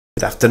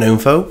Good afternoon,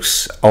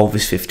 folks.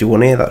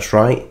 Elvis51 here, that's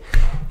right.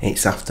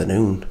 It's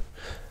afternoon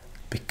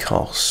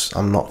because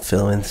I'm not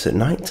filming this at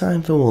night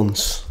time for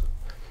once.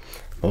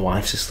 My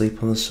wife's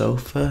asleep on the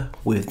sofa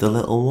with the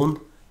little one.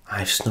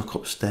 I've snuck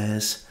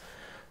upstairs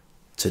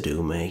to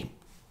do me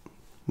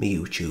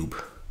YouTube.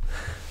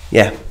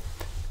 Yeah.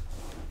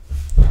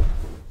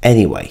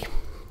 Anyway,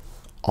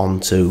 on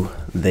to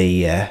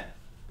the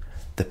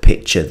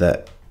picture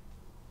that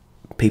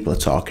people are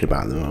talking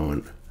about at the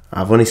moment.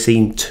 I've only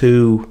seen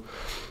two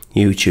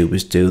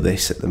YouTubers do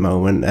this at the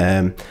moment.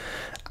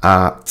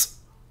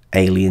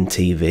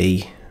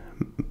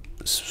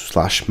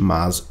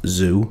 ArtAlienTV-MARS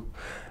Zoo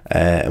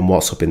and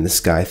What's Up in the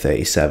Sky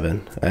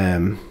 37.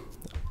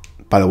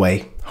 By the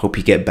way, hope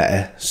you get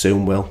better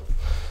soon, Will.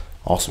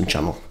 Awesome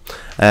channel.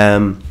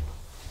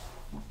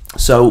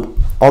 So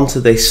on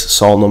to this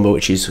soul number,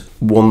 which is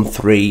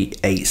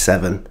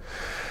 1387,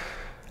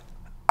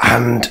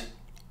 and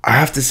I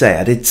have to say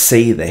I did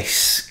see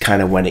this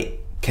kind of when it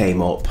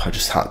came up. I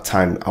just had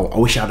time. I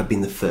wish I'd have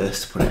been the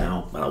first to put it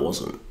out, but I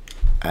wasn't.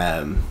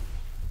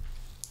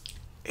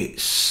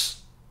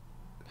 It's,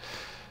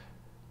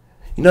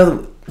 you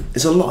know,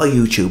 there's a lot of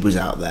YouTubers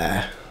out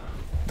there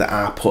that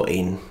are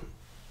putting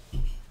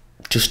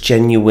just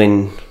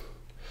genuine.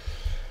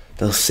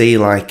 They'll see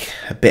like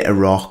a bit of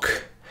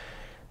rock,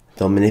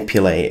 they'll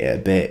manipulate it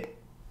a bit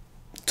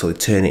till they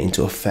turn it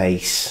into a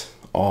face,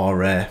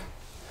 or I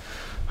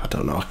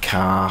don't know, a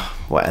car,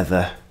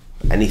 whatever,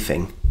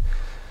 anything.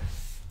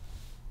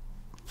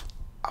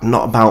 I'm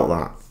not about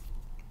that,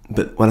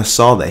 but when I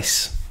saw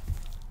this,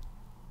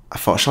 I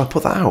thought, shall I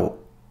put that out?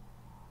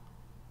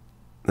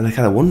 Then I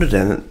kind of wondered,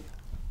 and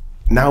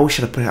now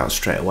should I put it out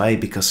straight away?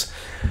 Because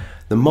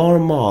the more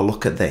and more I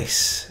look at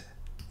this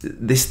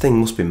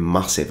thing must be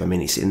massive. I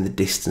mean, it's in the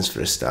distance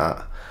for a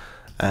start.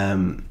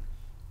 In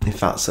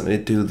fact, let me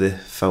do the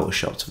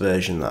photoshopped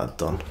version that I've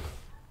done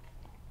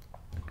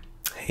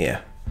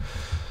here.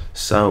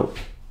 So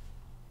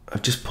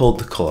I've just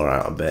pulled the colour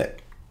out a bit.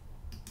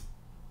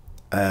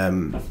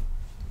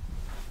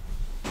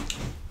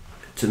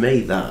 To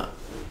me, that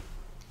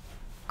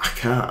I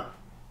can't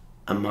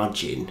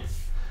imagine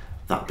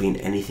that being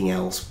anything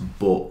else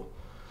but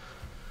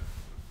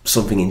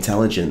something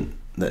intelligent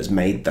that has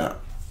made that.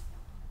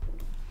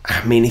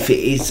 I mean, if it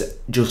is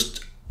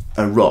just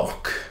a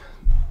rock,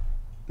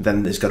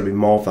 then there's got to be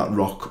more of that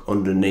rock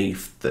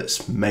underneath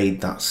that's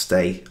made that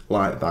stay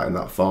like that in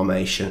that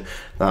formation.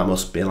 That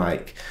must be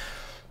like,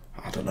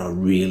 I don't know,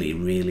 really,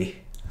 really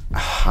a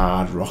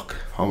hard rock,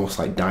 almost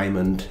like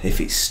diamond, if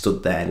it's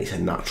stood there and it's a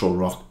natural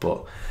rock.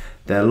 But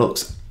there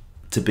looks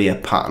to be a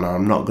pattern.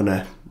 I'm not going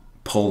to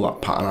pull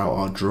that pattern out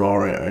or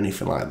draw it or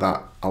anything like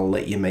that. I'll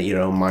let you make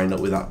your own mind up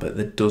with that, but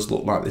there does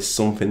look like there's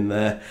something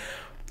there.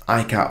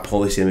 I can't pull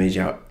this image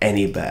out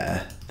any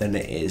better than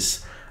it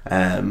is.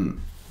 Have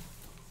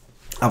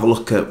a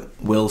look at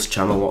Will's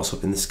channel, What's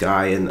Up in the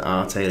Sky, and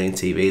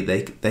ArtAlienTV.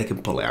 They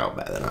can pull it out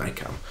better than I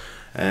can.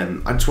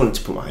 I just wanted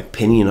to put my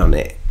opinion on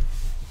it,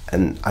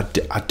 and I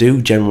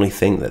do generally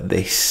think that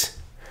this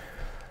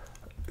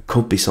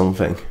could be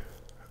something.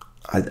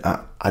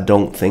 I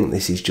don't think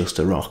this is just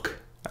a rock.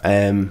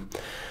 My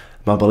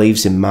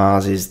beliefs in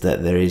Mars is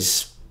that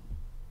there's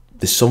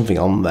something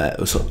on there,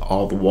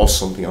 or there was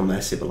something on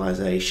their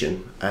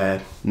civilization.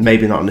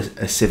 Maybe not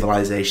a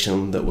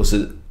civilization that was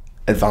as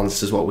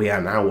advanced as what we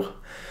are now.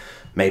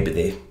 Maybe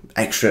they're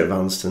extra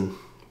advanced and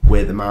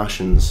we're the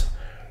Martians.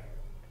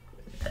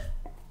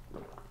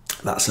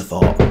 That's a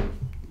thought.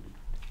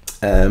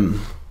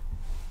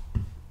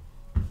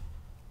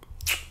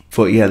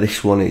 But yeah,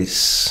 this one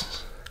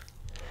it's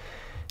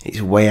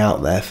way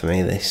out there for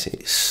me.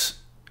 It's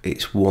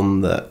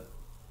one that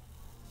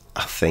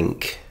I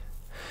think,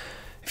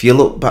 if you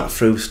look back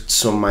through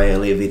some of my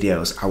earlier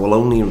videos, I will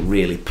only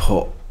really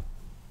put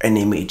an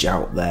image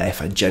out there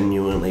if I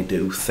genuinely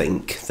do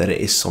think that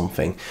it is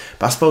something.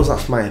 But I suppose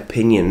that's my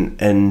opinion,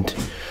 and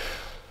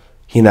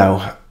you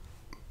know,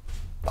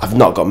 I've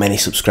not got many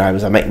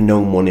subscribers. I make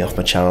no money off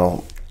my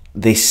channel.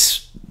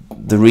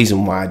 The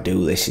reason why I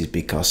do this is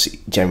because it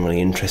generally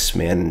interests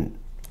me, and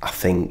I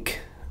think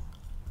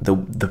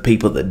the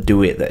people that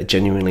do it, that are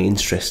genuinely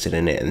interested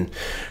in it, and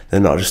they're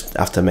not just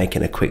after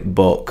making a quick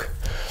buck,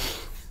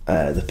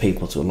 the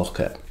people to look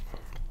at.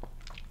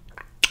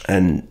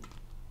 And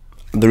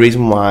the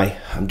reason why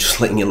I'm just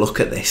letting you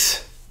look at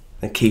this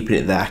and keeping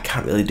it there, I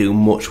can't really do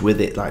much with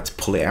it, like to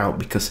pull it out,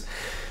 because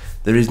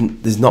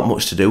there's not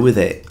much to do with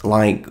it.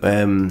 Like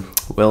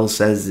Will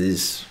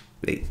says,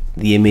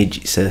 the image,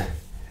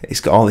 it's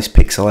got all this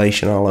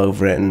pixelation all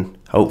over it, and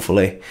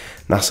hopefully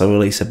NASA will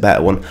release a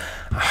better one.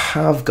 I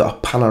have got a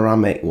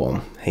panoramic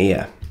one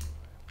here,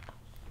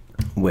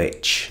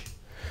 which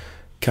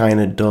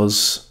kind of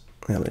does.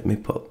 Yeah, let me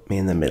put me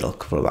in the middle,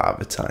 cover that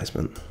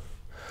advertisement.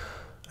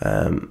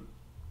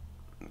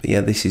 But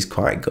yeah, this is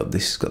quite good.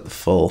 This has got the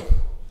full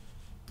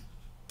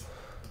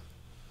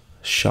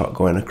shot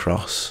going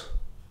across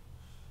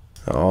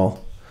at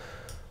all.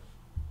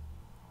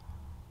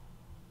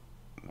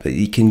 But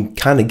you can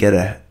kind of get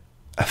a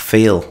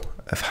feel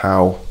of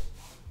how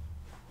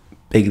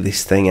big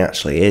this thing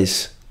actually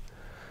is.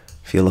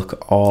 if you look at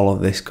all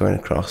of this going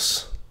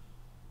across,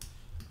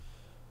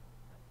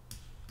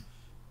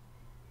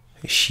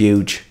 it's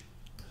huge.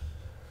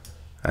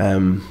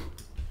 And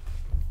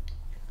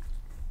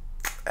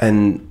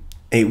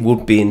it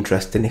would be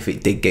interesting if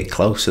it did get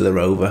close to the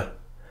rover.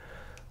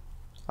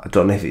 I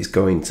don't know if it's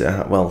going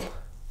to, well,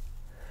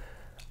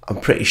 I'm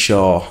pretty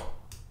sure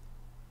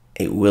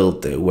it will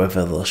do.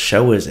 Whether they'll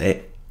show us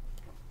it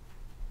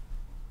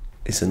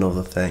is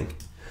another thing.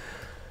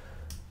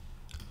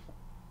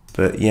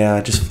 But yeah,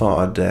 I just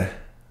thought I'd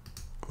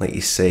let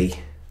you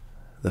see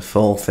the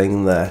full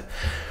thing there.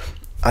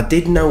 I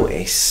did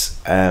notice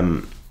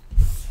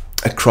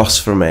across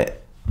from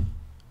it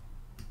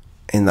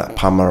in that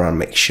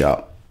panoramic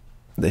shot,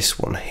 this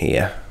one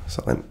here.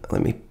 So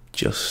let me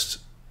just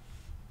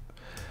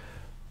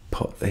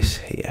put this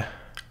here.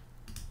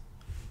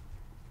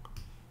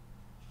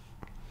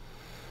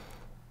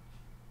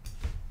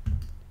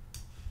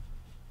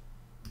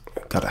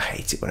 God, I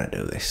hate it when I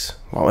do this.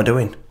 What am I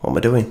doing? What am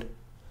I doing?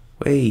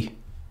 Whee!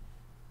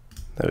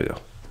 There we go.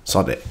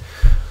 Sod it.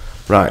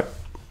 Right.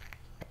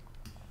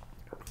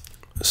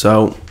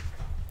 So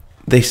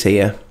this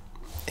here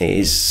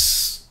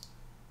is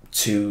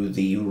to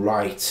the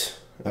right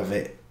of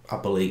it, I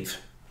believe.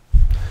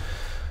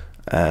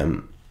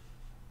 And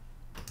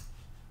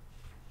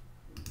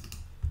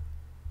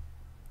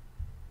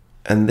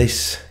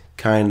this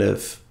kind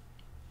of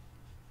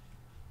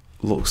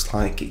looks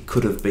like it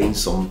could have been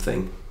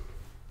something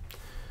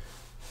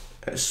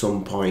at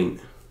some point.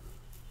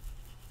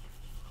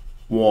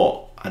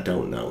 What? I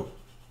don't know.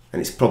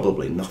 And it's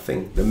probably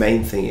nothing. The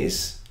main thing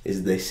is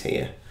this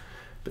here,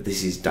 but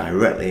this is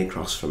directly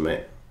across from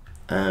it.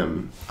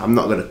 I'm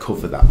not going to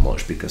cover that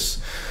much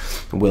because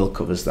Will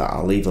covers that.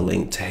 I'll leave a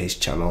link to his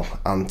channel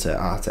and to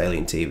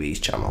ArtAlienTV's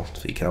channel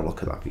so you can have a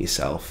look at that for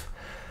yourself.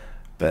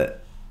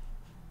 But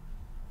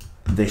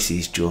this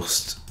is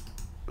just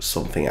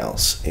something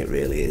else. It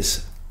really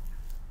is.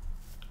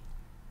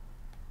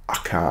 I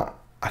can't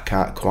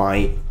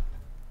quite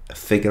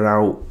figure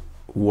out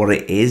what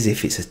it is.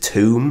 If it's a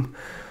tomb,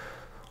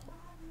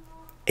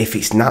 if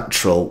it's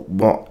natural,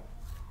 what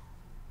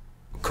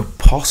could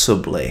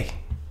possibly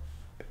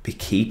be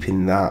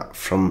keeping that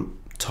from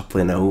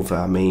toppling over?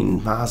 I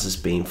mean, Mars has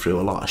been through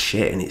a lot of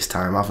shit in its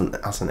time,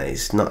 hasn't it?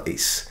 It's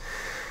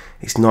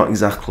not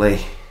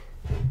exactly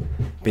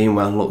being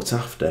well looked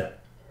after.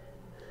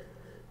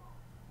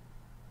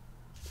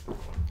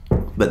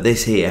 But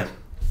this here,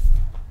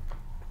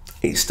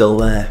 it's still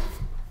there.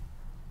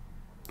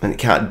 And it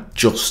can't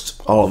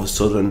just all of a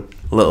sudden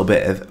a little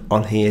bit of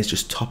on here is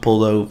just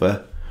toppled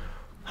over,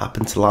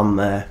 happened to land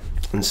there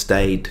and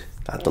stayed.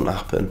 That doesn't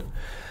happen.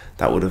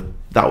 That would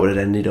have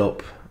ended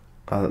up,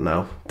 I don't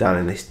know, down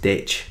in this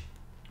ditch.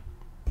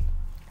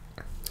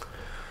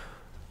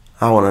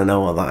 I want to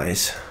know what that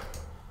is.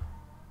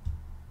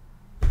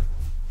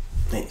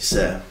 It's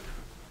a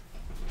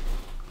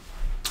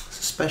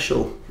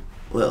special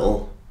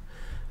little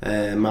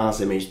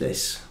Mars image,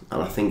 this,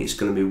 and I think it's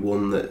going to be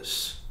one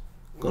that's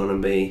going to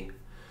be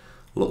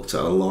looked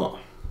at a lot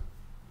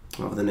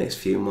over the next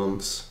few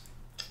months.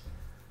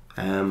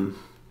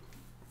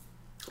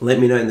 Let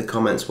me know in the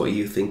comments what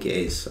you think it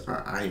is.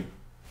 I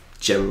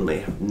generally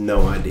have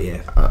no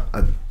idea.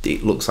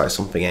 It looks like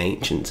something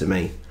ancient to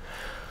me.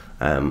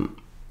 The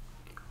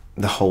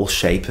whole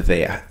shape of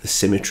it, the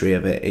symmetry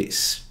of it,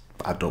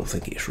 I don't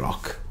think it's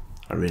rock.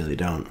 I really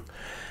don't.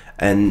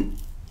 And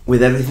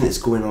with everything that's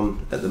going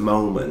on at the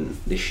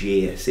moment, this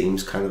year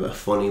seems kind of a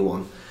funny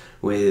one,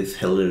 with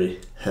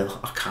Hillary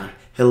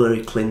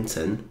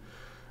Clinton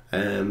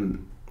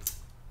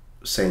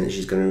saying that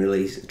she's going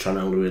to trying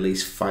to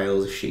release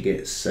files if she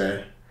gets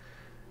to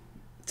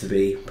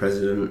be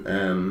president.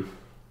 Then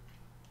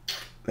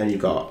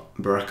you've got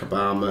Barack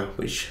Obama,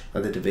 which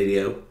I did a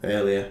video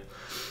earlier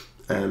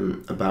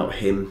about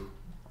him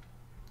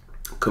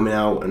coming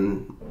out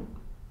and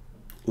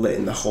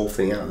letting the whole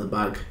thing out of the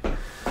bag.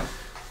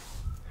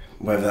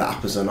 Whether that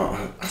happens or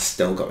not, I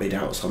still got my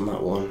doubts on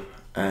that one.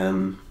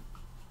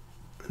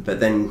 But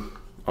then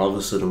all of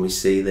a sudden we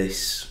see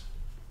this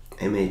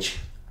image,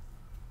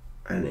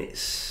 and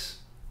it's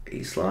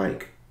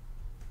like,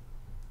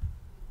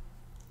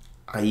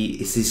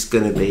 is this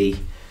going to be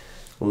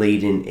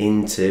leading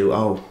into,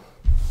 oh,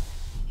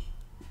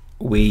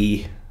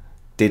 we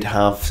did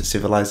have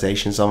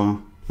civilizations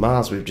on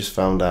Mars, we've just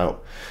found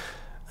out,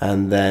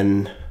 and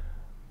then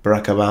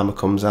Barack Obama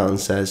comes out and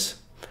says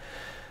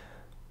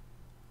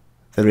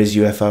there is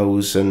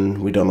UFOs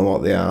and we don't know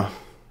what they are,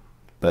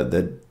 but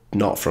they're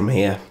not from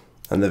here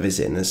and they're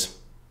visiting us.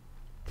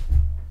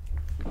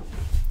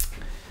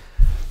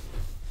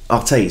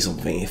 I'll tell you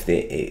something,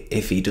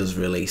 if he does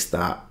release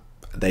that,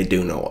 they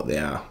do know what they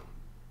are.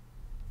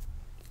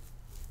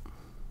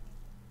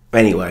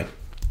 Anyway,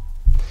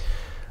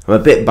 I'm a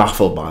bit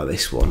baffled by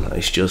this one.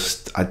 It's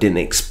just, I didn't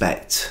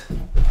expect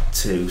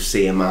to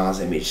see a Mars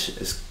image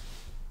as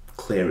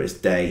clear as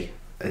day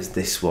as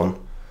this one.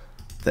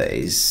 That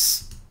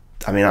is,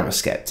 I mean, I'm a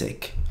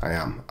skeptic. I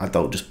am. I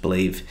don't just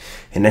believe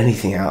in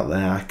anything out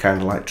there. I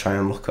kind of like try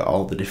and look at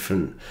all the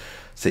different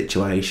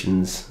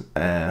situations.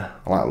 I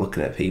like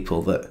looking at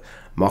people that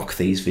mock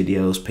these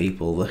videos,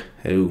 people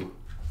who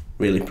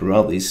really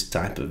promote these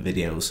type of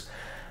videos.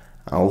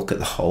 I'll look at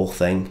the whole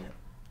thing,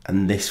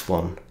 and this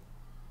one,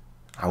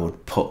 I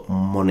would put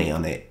money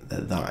on it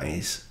that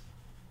is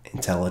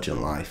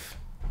intelligent life.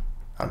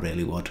 I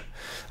really would.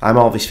 I'm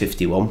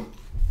Alvis51.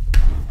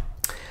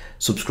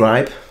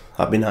 Subscribe,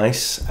 that'd be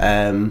nice.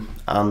 And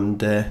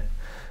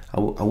I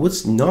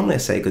would normally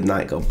say good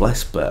night, God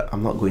bless, but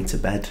I'm not going to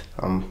bed.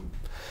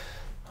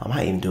 I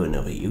might even do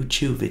another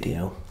YouTube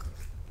video.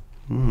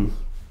 Well,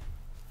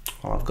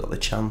 I've got the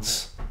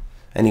chance.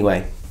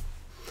 Anyway,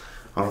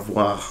 au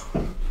revoir.